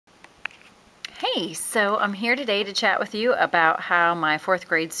Hey, so I'm here today to chat with you about how my fourth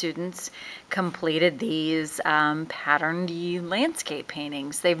grade students completed these patterned landscape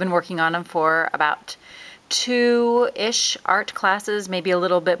paintings. They've been working on them for about two-ish art classes, maybe a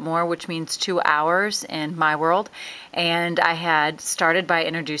little bit more, which means 2 hours in my world. And I had started by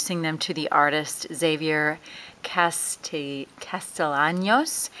introducing them to the artist Xavier Castellanos,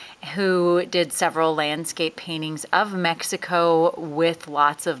 who did several landscape paintings of Mexico with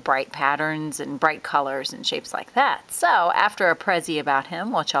lots of bright patterns and bright colors and shapes like that. So after a prezi about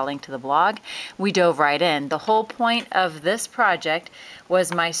him, which I'll link to the blog, we dove right in. The whole point of this project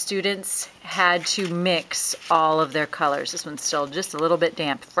was my students had to mix all of their colors. This one's still just a little bit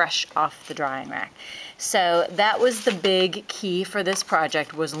damp, fresh off the drying rack. So that was the big key for this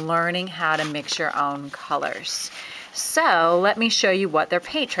project, was learning how to mix your own colors. So let me show you what their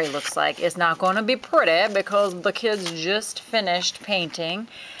paint tray looks like. It's not going to be pretty because the kids just finished painting,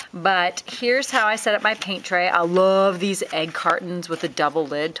 but here's how I set up my paint tray. I love these egg cartons with a double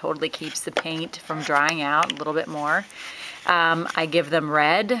lid. Totally keeps the paint from drying out a little bit more. I give them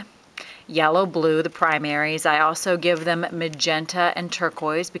red, yellow, blue, the primaries. I also give them magenta and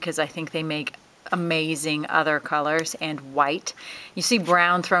turquoise because I think they make amazing other colors, and white. You see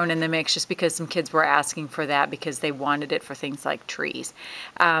brown thrown in the mix just because some kids were asking for that because they wanted it for things like trees.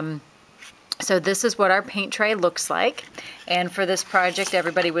 So this is what our paint tray looks like. And for this project,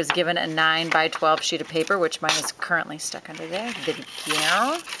 everybody was given a 9x12 sheet of paper, which mine is currently stuck under there.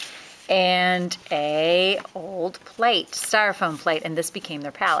 And a old plate, styrofoam plate, and this became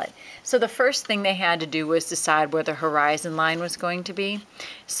their palette. So the first thing they had to do was decide where the horizon line was going to be.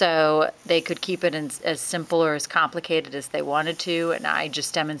 So they could keep it as simple or as complicated as they wanted to, and I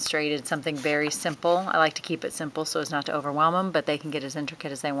just demonstrated something very simple. I like to keep it simple so as not to overwhelm them, but they can get as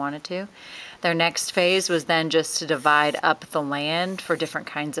intricate as they wanted to. Their next phase was then just to divide up the land for different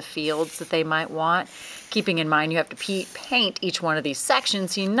kinds of fields that they might want. Keeping in mind you have to paint each one of these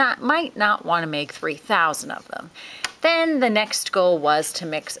sections, so you might not want to make 3,000 of them. Then the next goal was to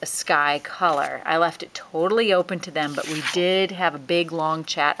mix a sky color. I left it totally open to them, but we did have a big long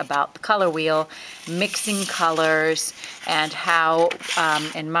chat about the color wheel, mixing colors, and how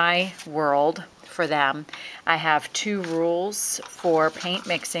in my world for them, I have 2 rules for paint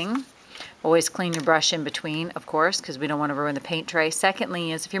mixing. Always clean your brush in between, of course, because we don't want to ruin the paint tray.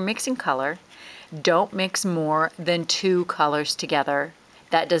 Secondly is if you're mixing color, don't mix more than 2 colors together.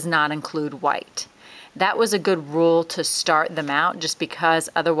 That does not include white. That was a good rule to start them out, just because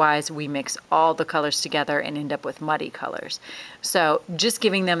otherwise we mix all the colors together and end up with muddy colors. So just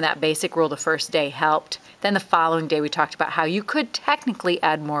giving them that basic rule the first day helped. Then the following day we talked about how you could technically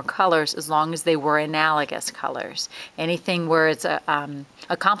add more colors as long as they were analogous colors. Anything where it's a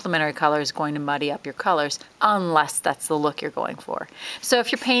complementary color is going to muddy up your colors unless that's the look you're going for. So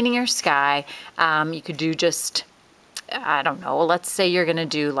if you're painting your sky, you could do just, I don't know, let's say you're going to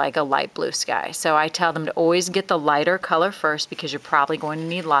do like a light blue sky. So I tell them to always get the lighter color first because you're probably going to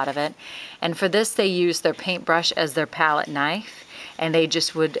need a lot of it. And for this they use their paintbrush as their palette knife, and they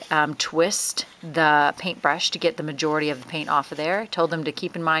just would twist the paintbrush to get the majority of the paint off of there. I told them to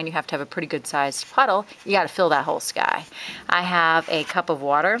keep in mind you have to have a pretty good sized puddle. You got to fill that whole sky. I have a cup of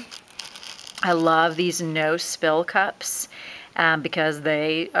water. I love these no spill cups. Because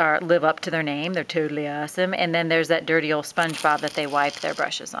they live up to their name. They're totally awesome. And then there's that dirty old SpongeBob that they wipe their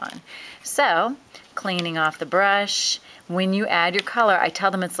brushes on. So, cleaning off the brush. When you add your color, I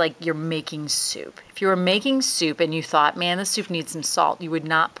tell them it's like you're making soup. If you were making soup and you thought, man, the soup needs some salt, you would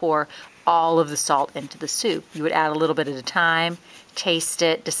not pour all of the salt into the soup. You would add a little bit at a time, taste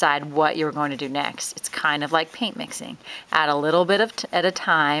it, decide what you were going to do next. It's kind of like paint mixing. Add a little bit at a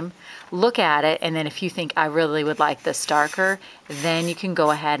time, look at it, and then if you think I really would like this darker, then you can go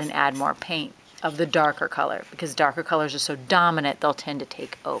ahead and add more paint of the darker color, because darker colors are so dominant they'll tend to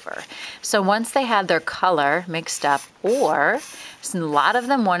take over. So once they had their color mixed up, or a lot of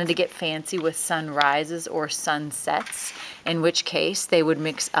them wanted to get fancy with sunrises or sunsets, in which case they would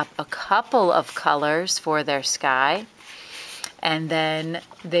mix up a couple of colors for their sky, and then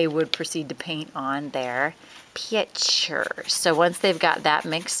they would proceed to paint on their pictures. So once they've got that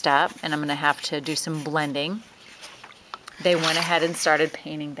mixed up, and I'm going to have to do some blending, they went ahead and started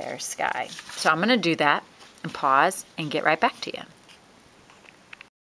painting their sky. So I'm going to do that and pause and get right back to you.